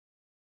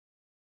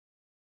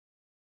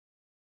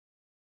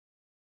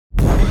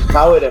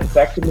how it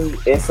affected me,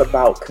 it's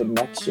about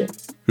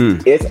connections.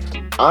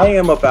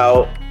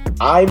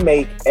 I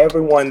make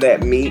everyone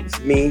that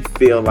meets me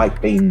feel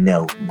like they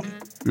know me.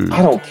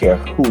 I don't care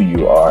who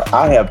you are.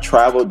 I have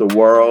traveled the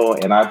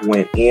world and I've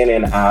went in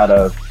and out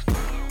of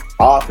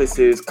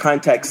offices,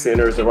 contact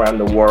centers around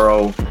the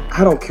world.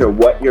 I don't care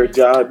what your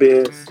job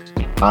is.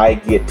 I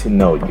get to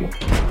know you.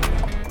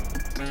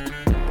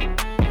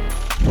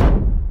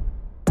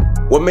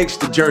 What makes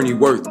the journey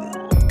worth it?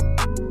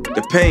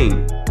 The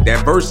pain, the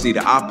adversity,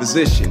 the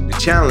opposition, the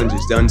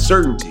challenges, the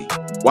uncertainty.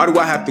 Why do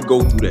I have to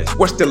go through this?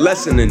 What's the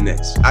lesson in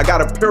this? I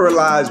got a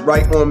paralyzed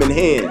right arm and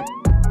hand.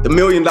 The $1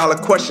 million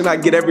question I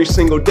get every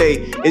single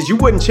day is, you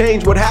wouldn't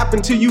change what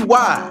happened to you,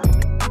 why?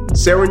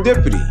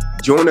 Serendipity.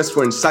 Join us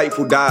for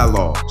insightful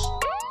dialogues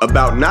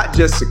about not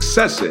just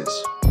successes,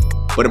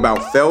 but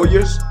about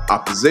failures,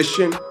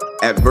 opposition,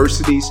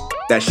 adversities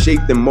that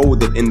shaped and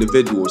molded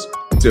individuals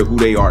to who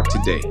they are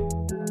today.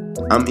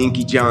 I'm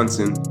Inky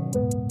Johnson.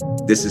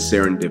 This is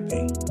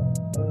Serendipity.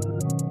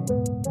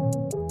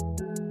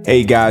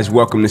 Hey guys,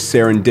 welcome to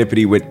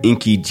Serendipity with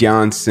Inky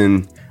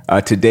Johnson.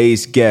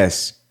 Today's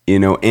guest,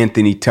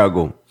 Anthony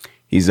Tuggle.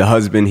 He's a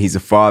husband, he's a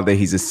father,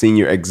 he's a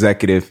senior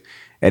executive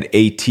at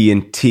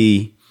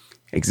AT&T,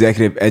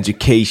 executive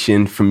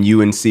education from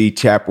UNC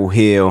Chapel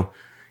Hill,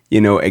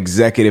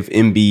 executive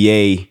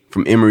MBA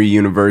from Emory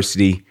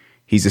University.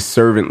 He's a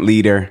servant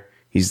leader.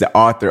 He's the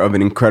author of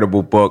an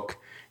incredible book.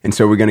 And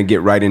so we're going to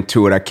get right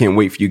into it. I can't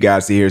wait for you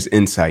guys to hear his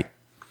insight.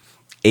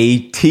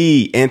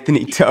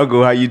 Anthony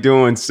Tuggle, how you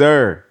doing,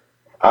 sir?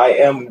 I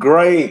am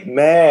great,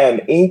 man.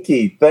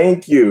 Inky,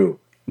 thank you.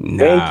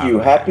 Thank you.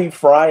 Happy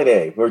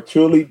Friday. We're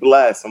truly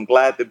blessed. I'm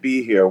glad to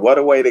be here. What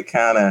a way to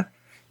kind of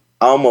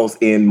almost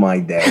end my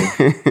day.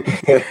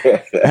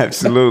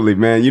 Absolutely,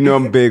 man.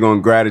 I'm big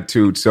on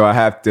gratitude, so I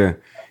have to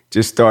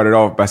just start it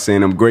off by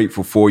saying I'm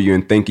grateful for you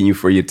and thanking you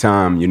for your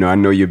time. I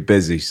know you're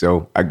busy,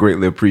 so I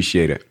greatly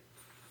appreciate it.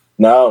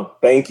 No,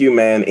 thank you,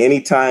 man.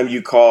 Anytime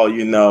you call,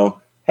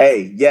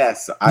 hey,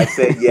 yes, I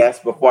said yes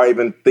before I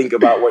even think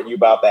about what you're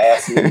about to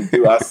ask me to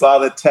do. I saw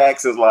the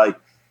text, it's like,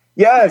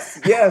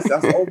 yes. I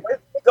said, let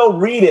me go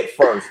read it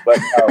first. But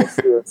no,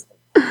 seriously,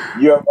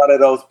 you're one of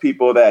those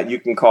people that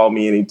you can call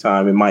me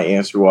anytime, and my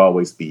answer will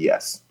always be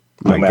yes,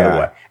 no matter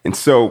what. And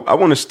so I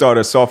want to start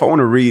us off. I want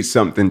to read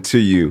something to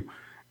you,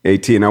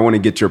 AT, and I want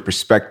to get your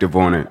perspective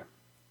on it.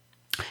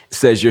 It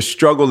says, your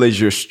struggle is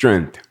your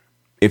strength.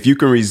 If you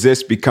can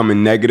resist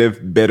becoming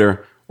negative,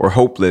 bitter, or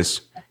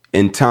hopeless,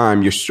 in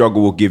time, your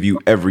struggle will give you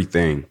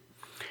everything.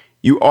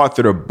 You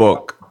authored a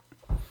book,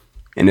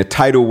 and the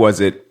title was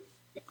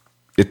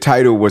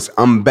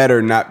I'm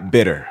Better, Not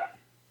Bitter.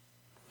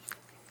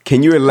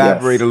 Can you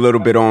elaborate a little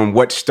bit on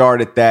what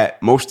started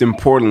that? Most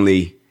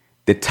importantly,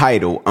 the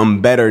title,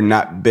 I'm Better,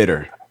 Not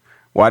Bitter.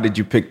 Why did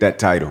you pick that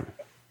title?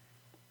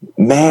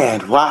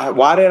 Man,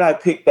 why did I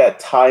pick that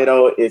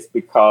title? It's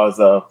because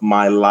of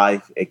my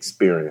life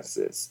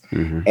experiences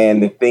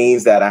and the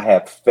things that I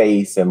have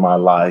faced in my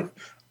life.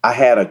 I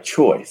had a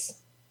choice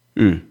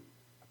and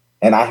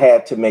I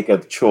had to make a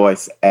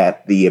choice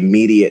at the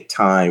immediate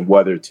time,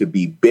 whether to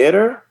be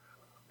bitter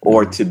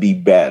or to be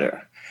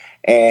better.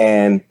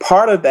 And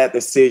part of that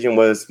decision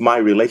was my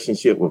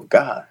relationship with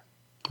God.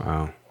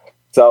 Wow.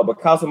 So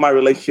because of my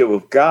relationship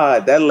with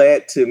God, that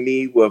led to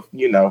me with,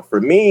 for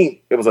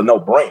me, it was a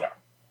no-brainer.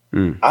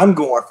 I'm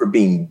going for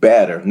being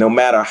better. No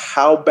matter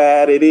how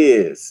bad it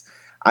is,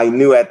 I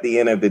knew at the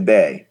end of the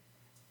day,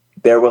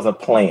 there was a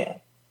plan.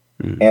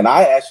 And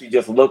I actually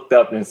just looked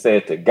up and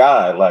said to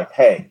God, like,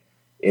 hey,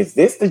 is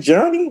this the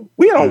journey?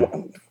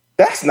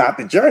 That's not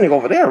the journey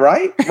over there,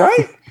 right?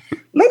 Right?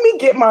 Let me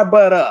get my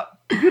butt up.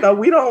 Let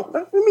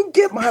me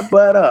get my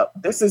butt up.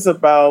 This is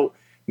about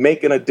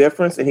making a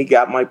difference. And he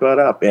got my butt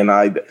up. And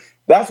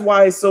that's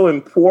why it's so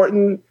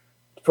important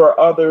for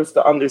others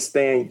to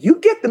understand you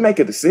get to make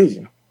a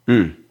decision.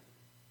 You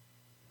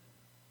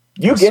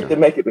get to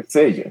make a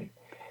decision.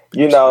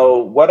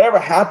 Whatever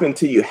happened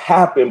to you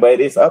happened, but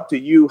it's up to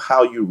you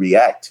how you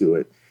react to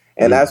it.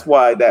 And that's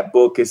why that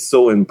book is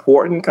so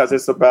important, because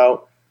it's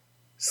about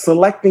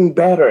selecting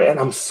better. And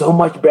I'm so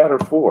much better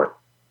for it.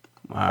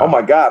 Wow. Oh,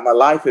 my God, my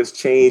life has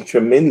changed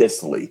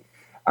tremendously.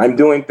 I'm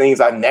doing things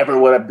I never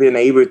would have been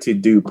able to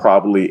do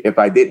probably if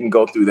I didn't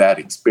go through that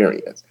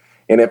experience.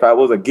 And if I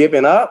was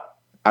giving up,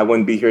 I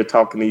wouldn't be here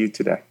talking to you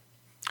today.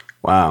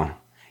 Wow.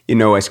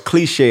 As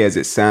cliche as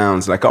it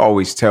sounds, like I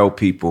always tell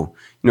people,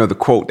 the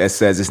quote that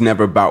says it's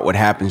never about what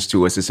happens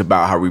to us, it's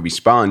about how we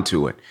respond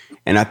to it.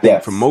 And I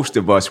think for most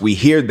of us, we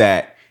hear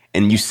that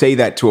and you say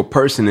that to a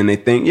person and they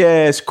think,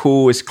 yeah, it's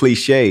cool, it's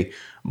cliche,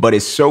 but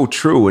it's so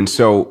true. And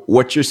so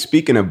what you're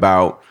speaking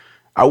about,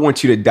 I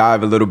want you to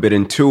dive a little bit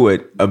into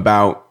it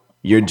about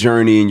your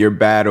journey and your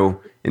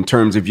battle in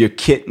terms of your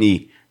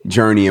kidney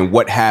journey and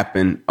what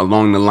happened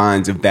along the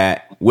lines of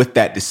that, with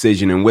that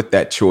decision and with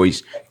that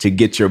choice to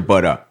get your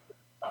butt up.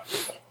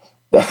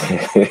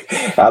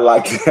 I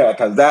like that,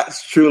 because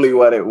that's truly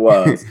what it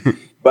was.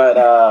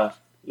 But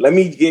let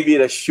me give you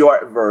the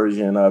short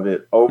version of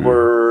it.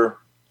 Over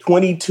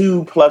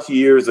 22 plus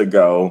years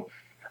ago,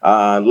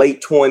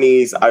 Late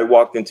 20s, I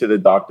walked into the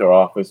doctor's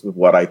office with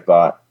what I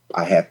thought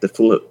I had the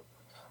flu.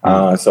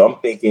 So I'm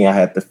thinking I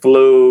had the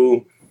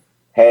flu.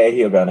 Hey,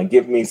 you're going to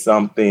give me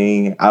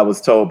something. I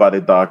was told by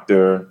the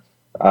doctor,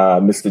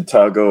 Mr.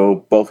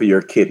 Tuggle, both of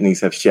your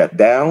kidneys have shut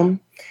down,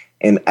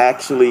 and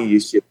actually you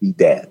should be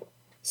dead.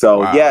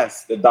 So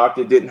yes, the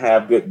doctor didn't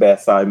have good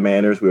bedside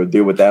manners. We'll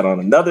deal with that on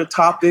another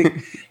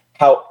topic.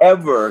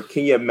 However,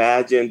 can you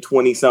imagine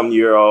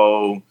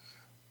 20-some-year-old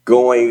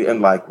going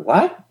and like,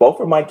 what? Both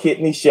of my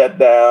kidneys shut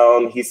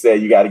down. He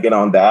said, you got to get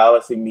on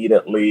dialysis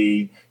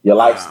immediately. Your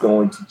life's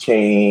going to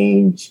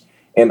change.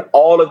 And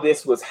all of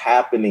this was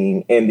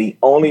happening. And the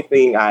only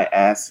thing I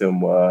asked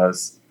him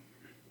was,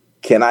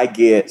 can I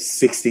get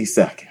 60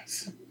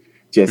 seconds?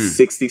 Just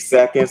 60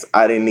 seconds.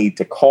 I didn't need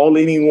to call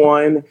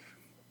anyone.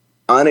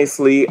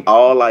 Honestly,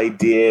 all I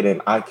did,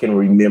 and I can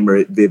remember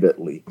it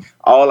vividly,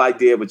 all I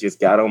did was just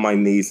got on my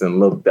knees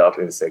and looked up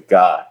and said,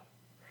 God,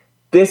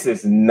 this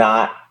is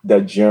not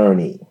the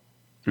journey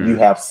you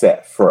have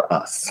set for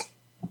us.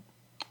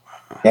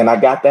 And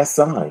I got that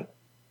sign.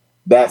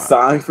 That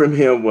sign from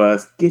him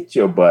was, get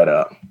your butt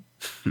up.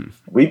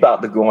 We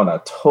about to go on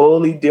a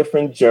totally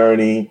different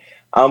journey.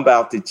 I'm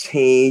about to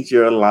change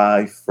your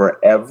life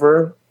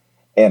forever.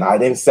 And I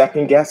didn't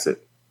second guess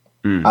it.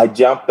 I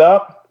jumped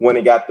up, went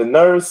and got the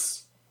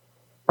nurse,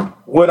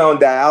 went on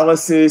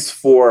dialysis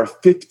for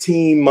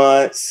 15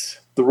 months,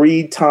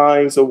 3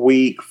 times a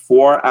week,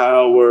 4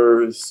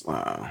 hours.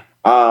 Wow.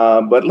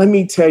 But let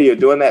me tell you,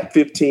 during that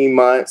 15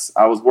 months,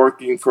 I was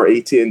working for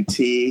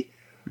AT&T,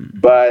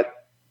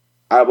 but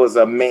I was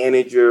a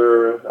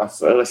manager,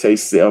 let's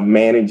say a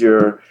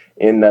manager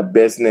in the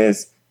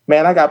business.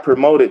 Man, I got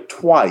promoted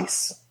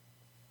twice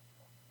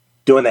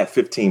during that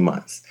 15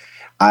 months.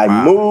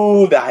 I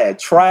moved, I had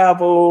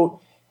traveled.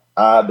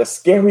 The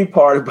scary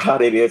part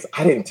about it is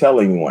I didn't tell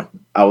anyone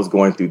I was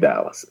going through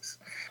dialysis.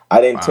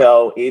 I didn't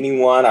tell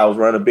anyone. I was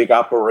running a big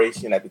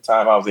operation at the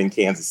time. I was in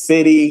Kansas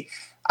City.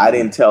 I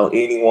didn't tell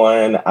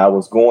anyone I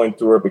was going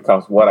through it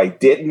because what I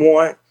didn't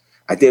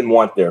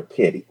want their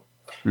pity.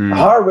 I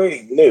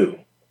already knew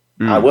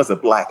I was a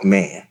black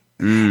man.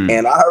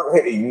 And I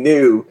already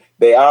knew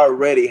they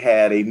already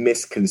had a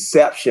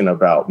misconception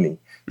about me.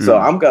 So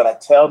I'm going to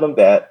tell them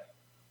that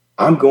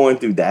I'm going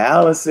through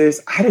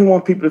dialysis. I didn't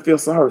want people to feel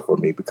sorry for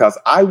me because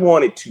I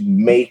wanted to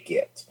make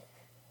it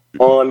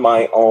on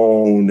my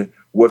own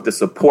with the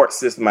support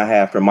system I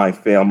have from my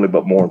family,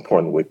 but more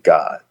importantly with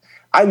God.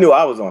 I knew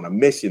I was on a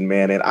mission,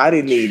 man, and I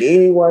didn't need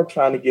anyone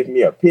trying to give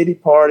me a pity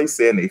party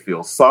saying they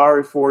feel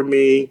sorry for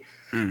me.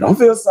 Don't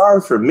feel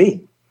sorry for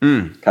me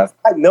because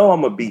I know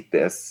I'm going to beat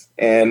this.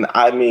 And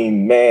I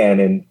mean,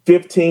 man, in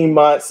 15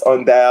 months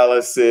on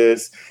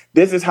dialysis,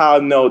 this is how I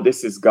know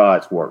this is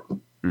God's work.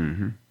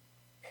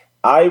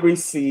 I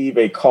received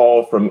a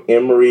call from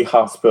Emory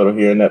Hospital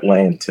here in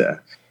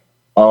Atlanta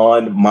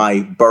on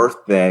my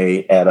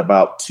birthday at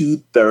about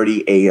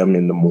 2:30 a.m.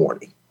 in the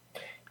morning.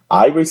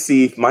 I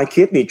received my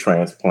kidney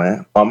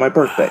transplant on my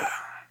birthday,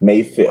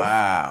 May 5th.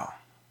 Wow.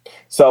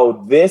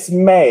 So this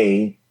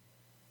May,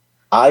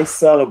 I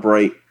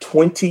celebrate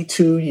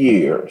 22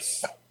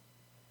 years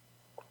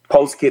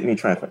post-kidney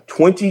transplant.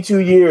 22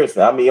 years.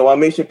 I mean, I want to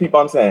make sure people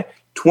understand.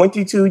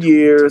 22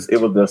 years.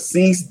 It was a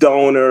deceased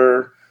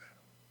donor.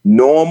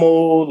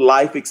 Normal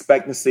life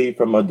expectancy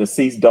from a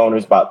deceased donor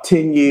is about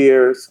 10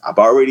 years. I've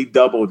already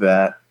doubled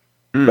that.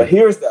 But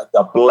here's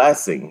the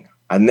blessing.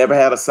 I never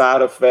had a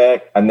side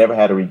effect. I never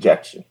had a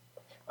rejection.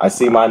 I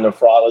see my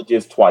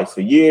nephrologist twice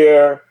a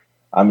year.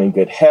 I'm in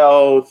good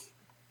health.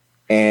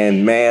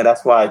 And man,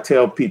 that's why I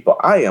tell people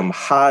I am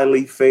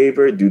highly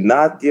favored. Do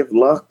not give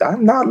luck.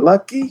 I'm not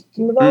lucky.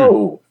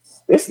 No,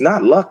 it's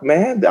not luck,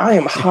 man. I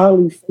am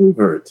highly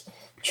favored,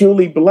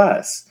 truly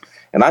blessed.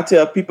 And I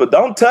tell people,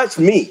 don't touch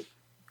me.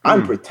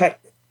 I'm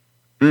protected.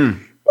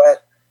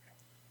 But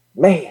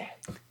man,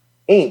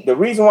 the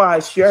reason why I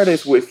share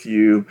this with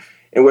you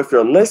and with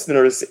your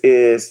listeners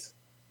is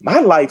my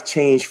life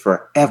changed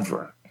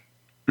forever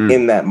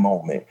in that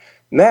moment.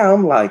 Now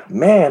I'm like,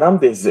 man, I'm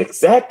this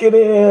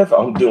executive.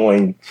 I'm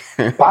doing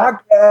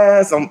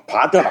podcasts. I'm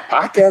doing a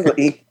podcast with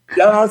E.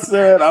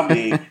 Johnson. I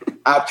mean,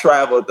 I've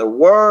traveled the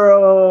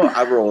world.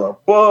 I wrote a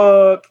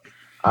book.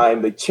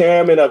 I'm the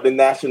chairman of the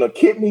National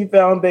Kidney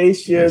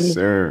Foundation. Yes,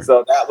 sir.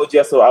 So I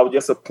was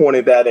just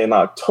appointed that in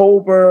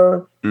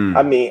October.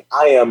 I mean,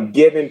 I am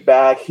giving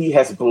back. He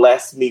has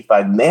blessed me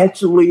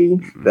financially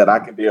that I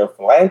can be a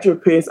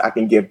philanthropist. I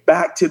can give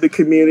back to the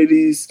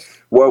communities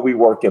where we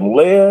work and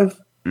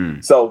live.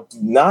 So do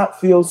not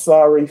feel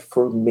sorry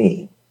for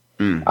me.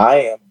 I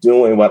am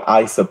doing what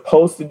I'm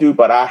supposed to do,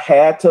 but I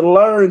had to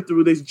learn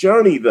through this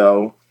journey,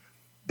 though,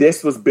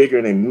 this was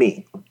bigger than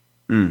me.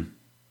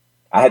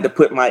 I had to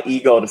put my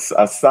ego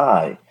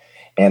aside,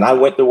 and I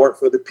went to work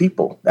for the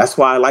people. That's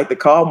why I like to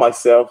call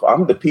myself,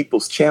 I'm the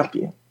people's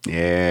champion.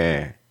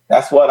 Yeah.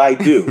 That's what I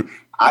do.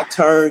 I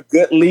turn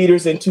good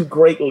leaders into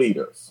great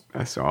leaders.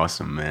 That's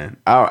awesome, man.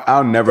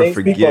 I'll never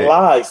forget. People's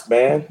lives,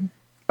 man.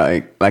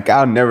 Like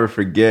I'll never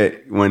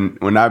forget when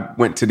I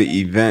went to the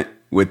event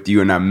with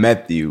you and I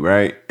met you,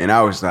 right? And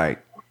I was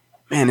like,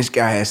 man, this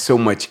guy has so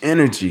much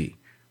energy,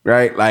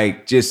 right?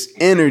 Like just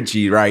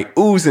energy, right?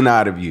 Oozing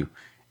out of you.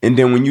 And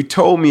then when you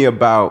told me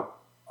about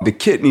the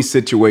kidney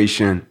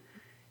situation,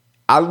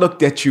 I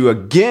looked at you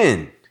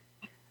again.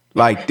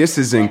 Like, this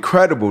is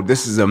incredible.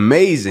 This is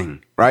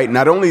amazing, right?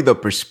 Not only the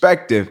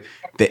perspective,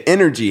 the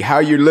energy, how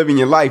you're living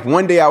your life.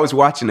 One day I was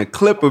watching a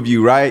clip of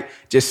you, right?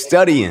 Just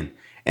studying.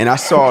 And I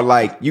saw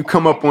like you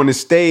come up on the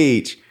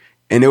stage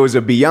and there was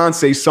a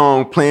Beyonce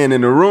song playing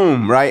in the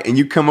room, right? And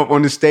you come up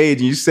on the stage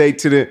and you say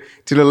to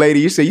the lady,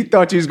 you say, you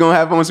thought you was going to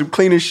have on some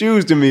cleaner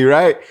shoes to me,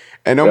 right?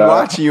 And I'm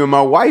watching you and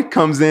my wife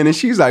comes in and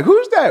she's like,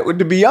 who's that with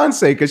the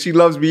Beyonce? Because she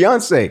loves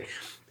Beyonce.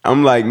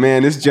 I'm like,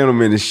 man, this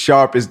gentleman is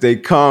sharp as they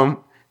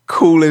come,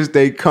 cool as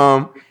they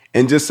come,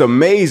 and just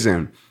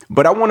amazing.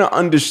 But I want to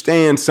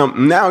understand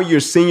something. Now you're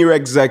a senior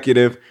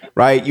executive,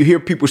 right? You hear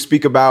people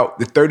speak about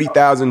the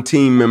 30,000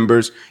 team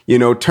members, you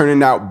know,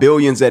 turning out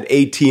billions at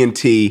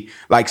AT&T,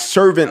 like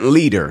servant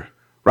leader,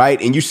 right?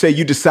 And you say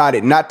you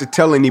decided not to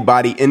tell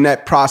anybody in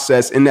that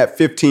process, in that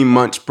 15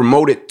 months,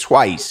 promoted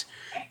twice.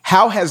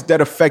 How has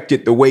that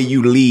affected the way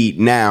you lead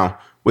now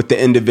with the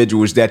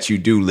individuals that you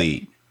do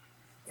lead?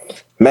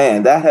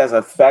 Man, that has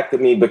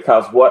affected me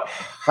because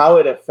how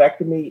it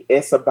affected me,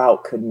 it's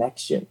about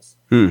connections.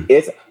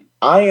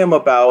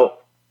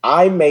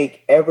 I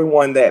make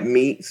everyone that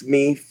meets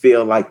me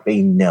feel like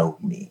they know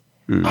me.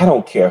 I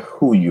don't care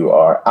who you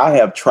are. I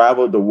have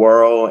traveled the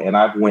world and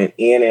I've went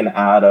in and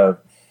out of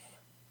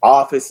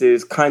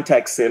offices,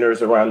 contact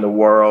centers around the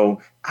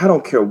world. I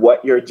don't care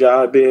what your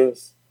job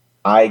is.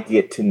 I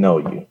get to know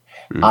you.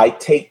 I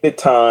take the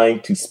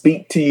time to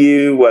speak to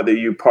you, whether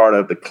you're part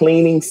of the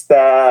cleaning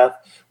staff,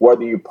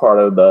 whether you're part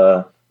of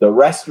the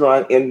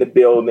restaurant in the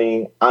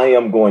building. I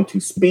am going to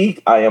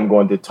speak. I am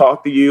going to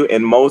talk to you.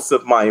 And most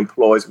of my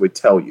employees would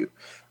tell you,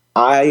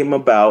 I am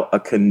about a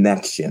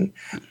connection.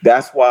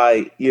 That's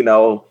why, you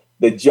know,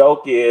 the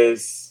joke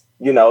is,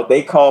 you know,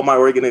 they call my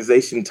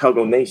organization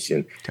Tuggle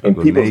Nation. And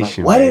people are like,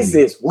 what is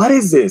this? What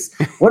is this?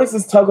 What is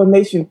this Tuggle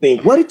Nation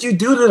thing? What did you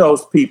do to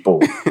those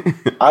people?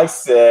 I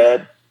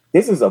said,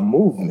 this is a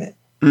movement.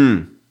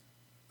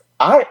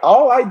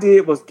 All I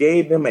did was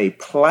gave them a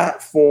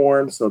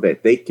platform so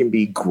that they can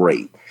be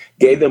great.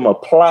 Gave them a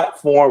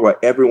platform where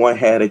everyone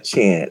had a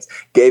chance.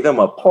 Gave them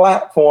a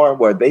platform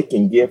where they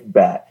can give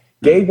back.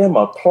 Gave them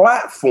a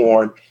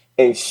platform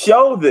and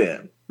show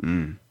them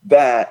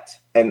that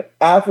an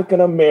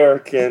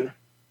African-American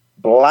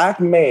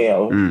black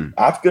male,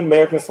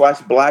 African-American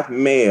 / black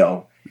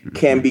male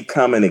can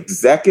become an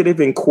executive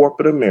in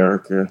corporate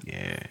America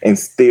and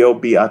still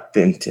be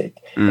authentic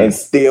and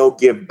still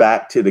give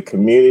back to the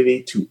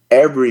community, to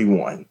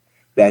everyone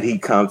that he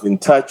comes in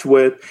touch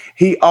with.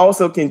 He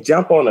also can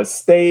jump on a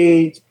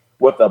stage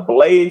with a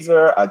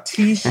blazer, a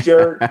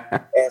T-shirt,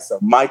 and some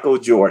Michael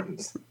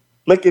Jordans.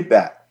 Look at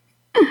that.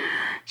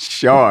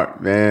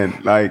 Sharp,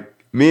 man. Like,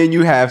 me and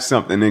you have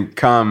something in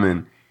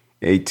common,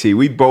 AT.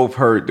 We both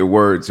heard the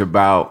words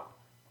about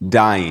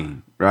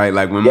dying, right?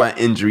 Like when my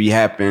injury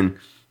happened,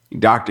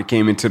 doctor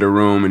came into the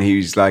room and he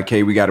was like,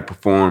 hey, we got to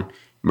perform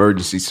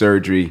emergency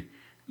surgery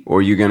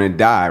or you're going to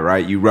die,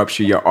 right? You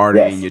rupture your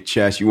artery in your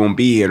chest. You won't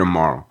be here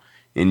tomorrow.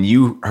 And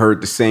you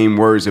heard the same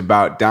words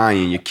about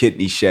dying, your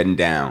kidney shutting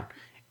down.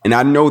 And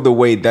I know the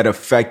way that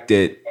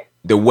affected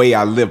the way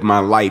I live my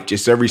life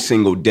just every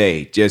single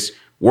day, just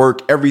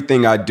work,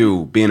 everything I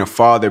do, being a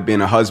father,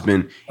 being a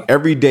husband.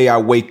 Every day I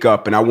wake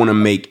up and I want to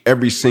make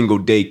every single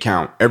day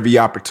count. Every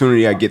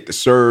opportunity I get to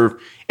serve,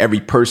 every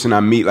person I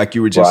meet, like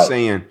you were just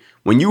saying.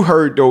 When you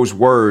heard those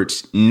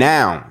words,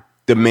 now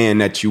the man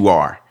that you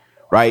are,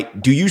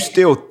 right? Do you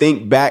still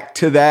think back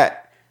to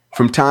that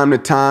from time to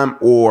time,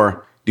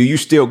 or do you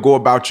still go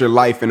about your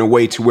life in a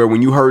way to where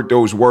when you heard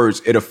those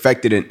words, it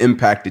affected and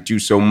impacted you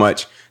so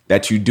much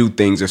that you do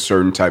things a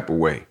certain type of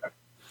way?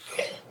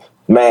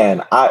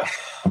 Man,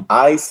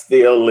 I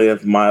still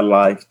live my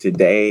life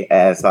today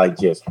as I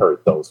just heard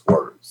those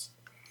words.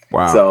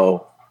 Wow.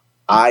 So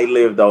I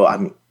live though. I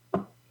mean,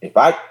 if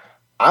I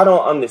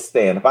don't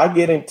understand. If I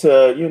get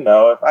into,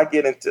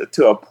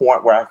 to a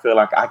point where I feel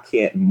like I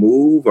can't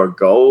move or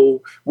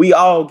go, we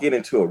all get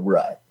into a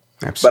rut.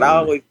 Absolutely. But I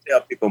always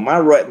tell people my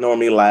rut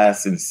normally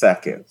lasts in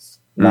seconds,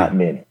 not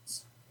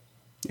minutes.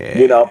 Yeah.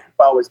 You know, if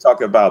I always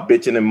talk about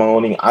bitching and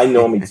moaning, I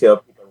normally tell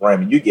people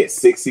around me, you get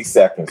 60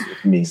 seconds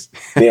with me.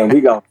 Then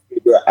we're going to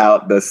figure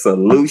out the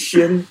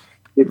solution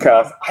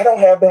because I don't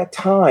have that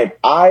time.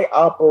 I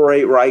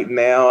operate right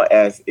now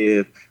as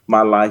if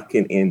my life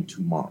can end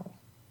tomorrow.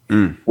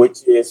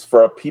 Which is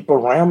for people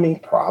around me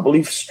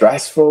probably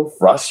stressful,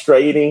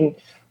 frustrating,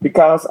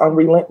 because I'm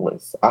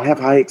relentless. I have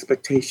high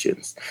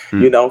expectations.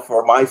 You know,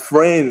 for my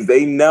friends,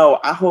 they know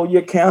I hold you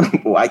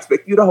accountable. I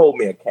expect you to hold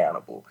me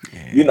accountable.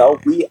 Yeah. You know,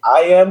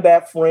 I am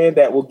that friend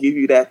that will give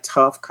you that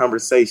tough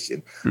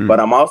conversation, but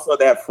I'm also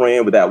that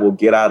friend that will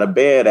get out of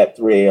bed at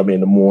 3 a.m.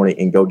 in the morning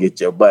and go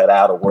get your butt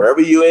out of wherever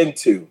you're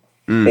into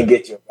and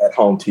get your butt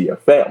home to your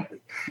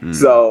family.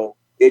 So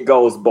it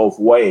goes both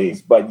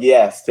ways. But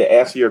yes, to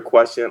answer your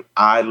question,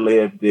 I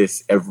live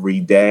this every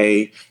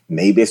day.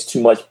 Maybe it's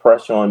too much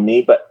pressure on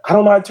me, but I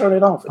don't know how to turn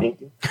it off,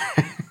 Inky.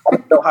 I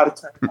don't know how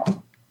to turn it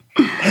off.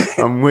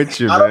 I'm with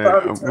you, I don't know man. how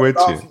to I'm turn with it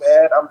off, you.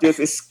 man.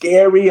 It's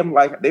scary.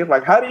 They're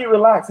like, how do you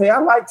relax? Hey, I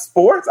like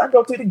sports. I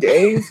go to the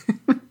games.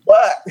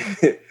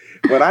 But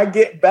when I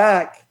get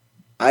back,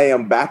 I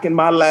am back in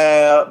my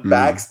lab,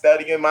 back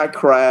studying my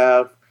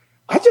craft.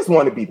 I just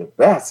want to be the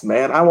best,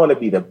 man. I want to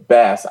be the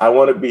best. I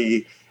want to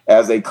be,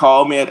 as they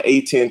call me at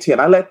AT&T, and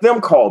I let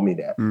them call me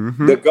that.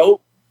 The GOAT.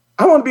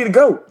 I want to be the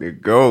GOAT. The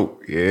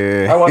GOAT,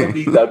 yeah. I want to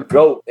be the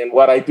GOAT in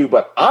what I do,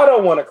 but I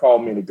don't want to call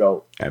me the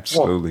GOAT.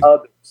 Absolutely. I want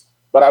others.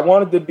 But I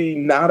want it to be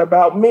not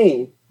about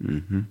me,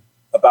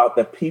 about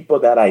the people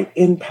that I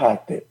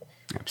impacted.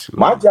 Absolutely.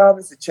 My job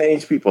is to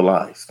change people's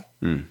lives.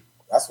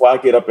 That's why I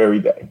get up every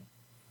day.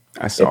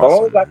 That's if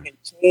awesome, only I can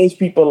change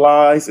people's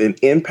lives and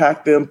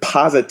impact them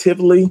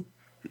positively,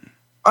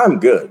 I'm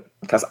good.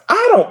 Because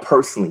I don't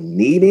personally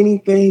need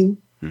anything.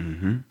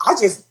 I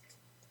just,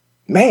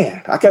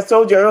 man, like I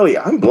told you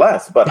earlier, I'm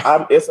blessed, but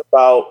it's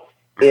about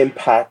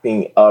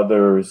impacting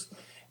others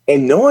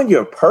and knowing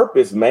your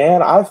purpose,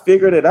 man. I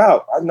figured it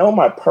out. I know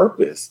my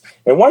purpose.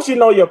 And once you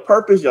know your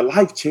purpose, your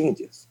life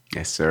changes.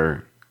 Yes,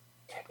 sir.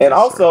 And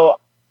also,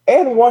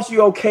 and once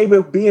you're okay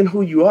with being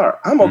who you are,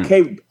 I'm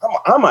okay.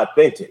 I'm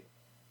authentic.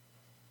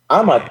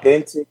 I'm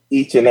authentic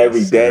each and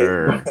every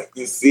day.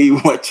 You see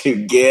what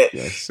you get.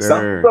 Yes, sir.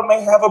 Some people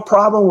may have a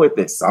problem with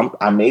it.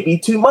 I may be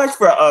too much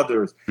for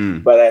others.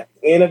 But at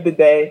the end of the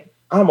day,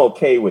 I'm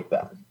okay with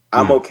that.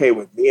 I'm okay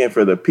with being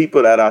for the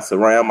people that I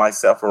surround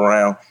myself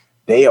around.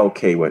 They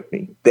okay with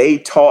me. They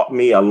taught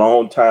me a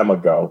long time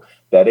ago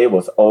that it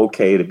was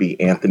okay to be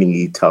Anthony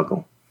E.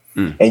 Tuggle.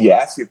 And you're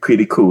actually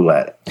pretty cool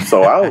at it.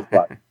 So I was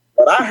like,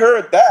 when I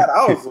heard that,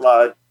 I was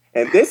like,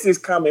 and this is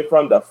coming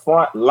from the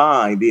front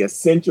line, the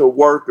essential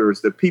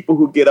workers, the people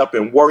who get up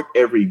and work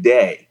every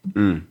day.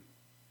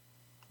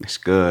 That's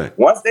good.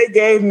 Once they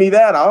gave me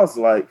that, I was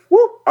like,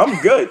 whoop, I'm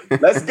good.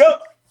 Let's go.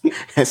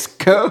 Let's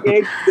go.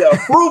 Gave me the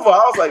approval.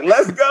 I was like,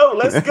 let's go.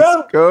 Let's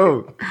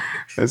go.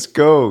 Let's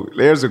go.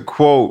 There's a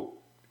quote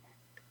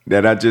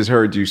that I just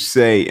heard you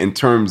say in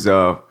terms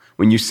of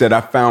when you said,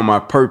 I found my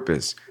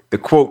purpose. The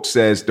quote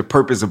says, the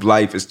purpose of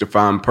life is to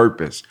find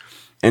purpose.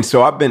 And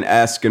so I've been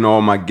asking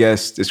all my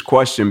guests this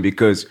question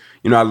because,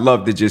 I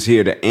love to just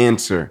hear the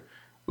answer.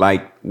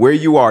 Like where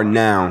you are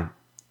now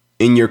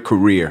in your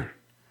career.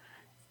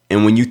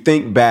 And when you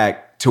think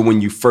back to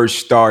when you first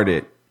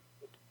started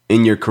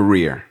in your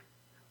career,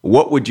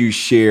 what would you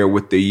share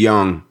with the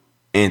young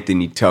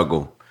Anthony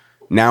Tuggle?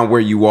 Now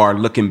where you are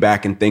looking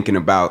back and thinking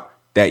about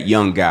that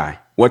young guy,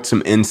 what's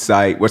some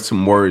insight, what's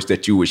some words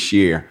that you would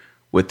share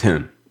with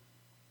him?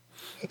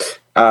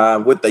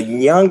 With the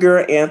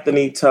younger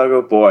Anthony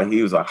Tuggle, boy,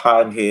 he was a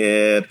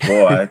hothead.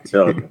 Boy, I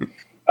tell you.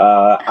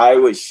 I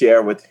would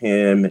share with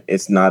him,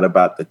 it's not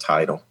about the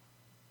title.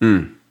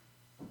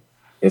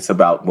 It's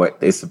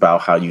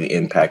about how you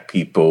impact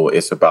people.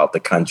 It's about the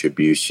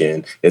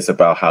contribution. It's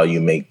about how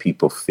you make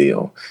people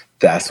feel.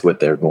 That's what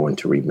they're going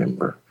to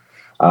remember.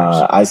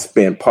 I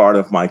spent part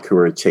of my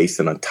career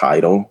chasing a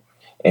title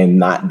and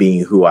not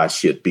being who I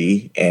should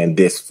be. And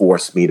this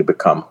forced me to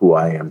become who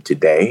I am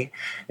today.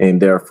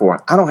 And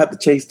therefore, I don't have to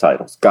chase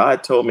titles.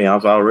 God told me I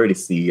was already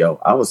CEO.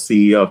 I was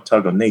CEO of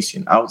Tuggle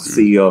Nation. I was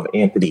CEO of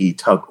Anthony E.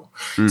 Tuggle.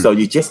 So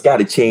you just got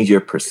to change your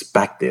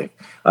perspective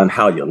on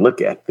how you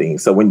look at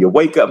things. So when you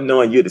wake up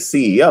knowing you're the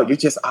CEO, you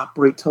just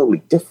operate totally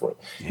different.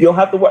 Yeah. You don't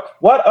have to work.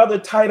 What other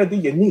title do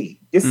you need?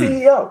 You're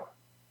CEO.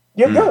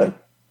 You're good.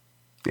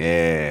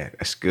 Yeah,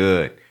 that's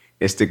good.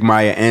 It's the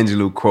Maya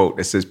Angelou quote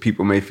that says,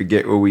 people may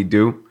forget what we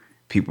do.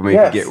 People may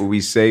forget what we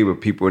say, but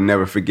people will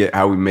never forget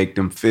how we make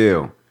them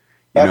feel.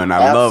 And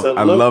I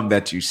love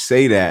that you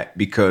say that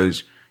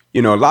because,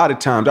 a lot of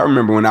times I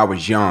remember when I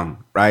was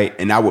young, right?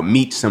 And I would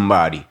meet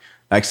somebody,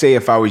 like say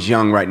if I was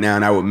young right now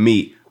and I would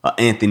meet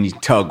Anthony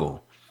Tuggle,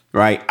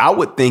 right? I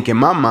would think in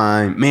my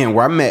mind, man,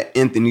 where I met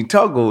Anthony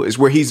Tuggle is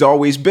where he's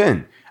always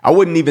been. I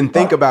wouldn't even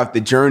think about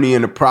the journey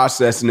and the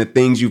process and the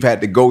things you've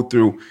had to go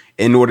through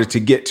in order to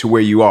get to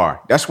where you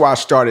are. That's why I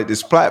started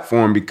this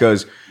platform,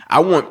 because I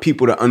want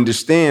people to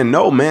understand,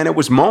 no, man, it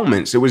was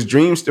moments. It was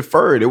dreams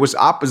deferred. It was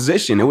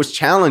opposition. It was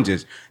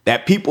challenges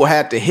that people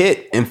had to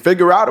hit and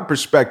figure out a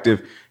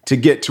perspective to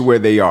get to where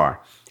they are.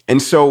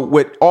 And so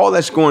with all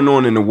that's going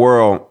on in the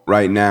world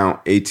right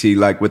now, AT,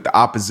 like with the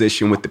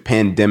opposition, with the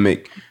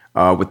pandemic,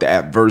 with the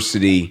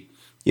adversity,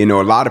 a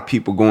lot of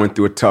people going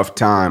through a tough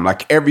time.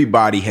 Like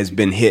everybody has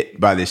been hit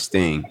by this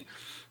thing.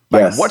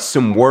 Like what's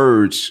some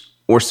words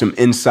or some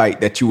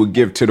insight that you would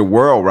give to the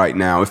world right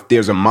now? If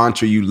there's a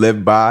mantra you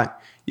live by,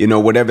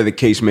 whatever the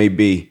case may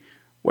be,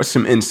 what's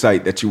some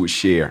insight that you would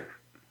share?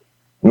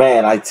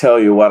 Man, I tell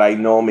you what I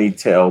normally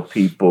tell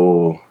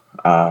people,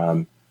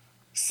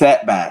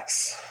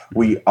 setbacks,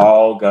 we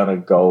all gonna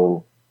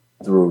go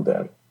through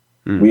them.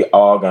 We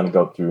all gonna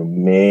go through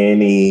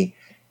many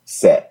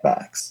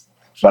setbacks.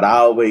 But I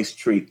always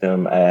treat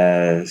them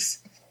as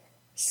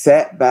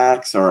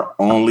setbacks are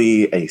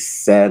only a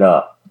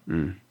setup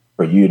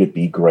for you to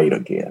be great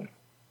again.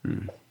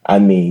 I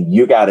mean,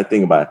 you got to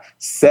think about it.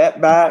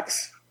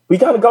 Setbacks, we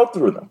got to go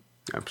through them.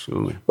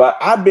 Absolutely. But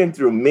I've been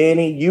through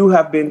many. You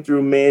have been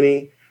through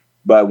many.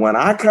 But when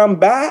I come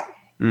back,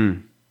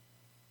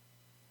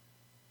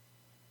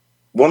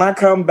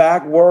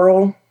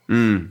 world,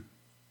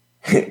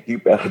 you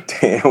better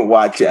damn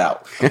watch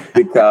out,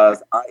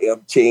 because I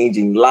am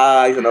changing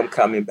lives and I'm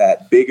coming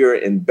back bigger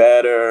and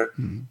better.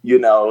 You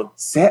know,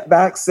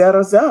 setbacks set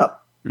us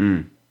up.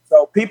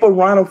 So people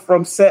run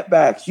from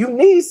setbacks. You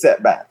need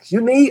setbacks.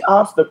 You need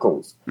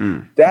obstacles.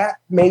 That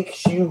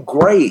makes you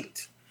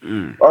great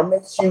or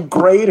makes you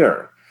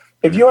greater.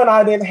 If you and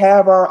I didn't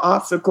have our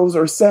obstacles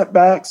or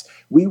setbacks,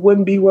 we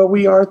wouldn't be where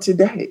we are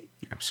today.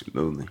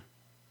 Absolutely.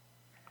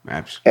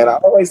 And I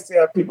always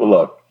tell people,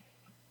 look,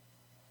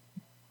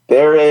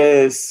 there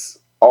is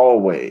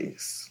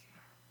always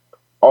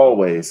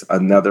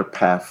another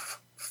path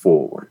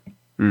forward.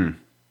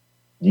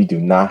 You do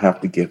not have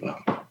to give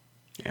up.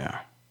 Yeah.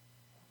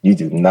 You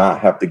do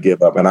not have to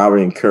give up. And I would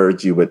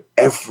encourage you, with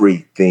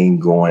everything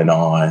going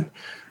on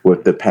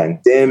with the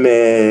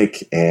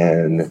pandemic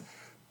and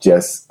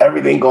just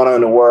everything going on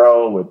in the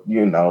world with,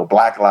 you know,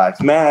 Black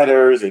Lives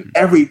Matters and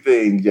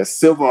everything, just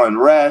civil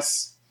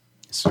unrest.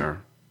 Yes, sir.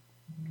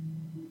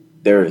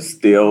 There is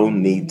still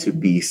need to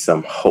be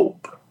some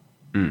hope.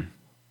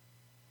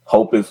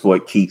 Hope is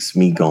what keeps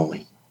me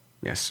going.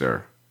 Yes,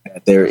 sir.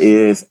 There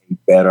is a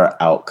better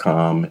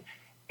outcome.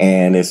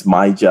 And it's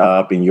my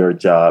job and your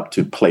job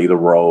to play the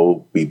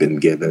role we've been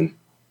given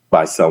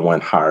by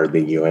someone higher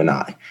than you and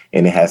I.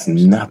 And it has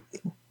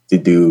nothing to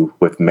do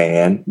with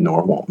man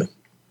nor woman.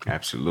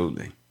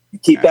 Absolutely.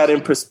 Keep that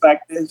in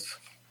perspective.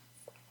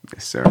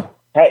 Yes, sir.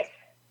 Hey.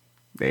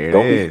 There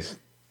it is.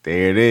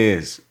 There it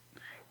is.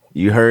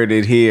 You heard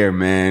it here,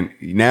 man.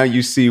 Now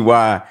you see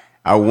why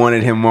I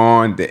wanted him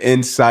on. The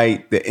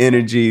insight, the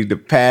energy, the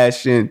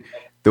passion,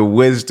 the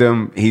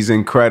wisdom. He's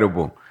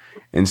incredible.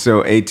 And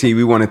so, AT,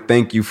 we want to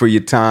thank you for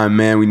your time,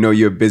 man. We know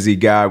you're a busy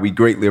guy. We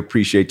greatly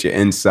appreciate your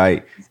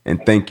insight,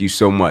 and thank you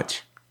so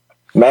much.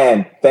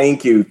 Man,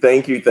 thank you.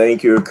 Thank you.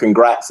 Thank you.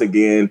 Congrats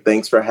again.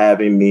 Thanks for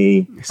having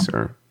me. Yes,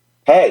 sir.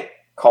 Hey,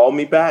 call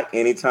me back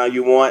anytime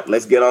you want.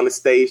 Let's get on the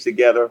stage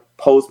together.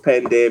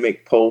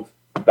 Post-pandemic,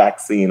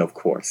 post-vaccine, of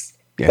course.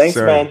 Yes, thanks,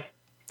 sir. man.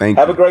 Thank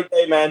you. Have a great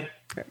day, man.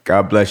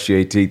 God bless you,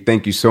 AT.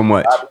 Thank you so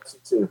much. God bless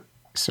you, too.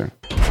 Yes, sir.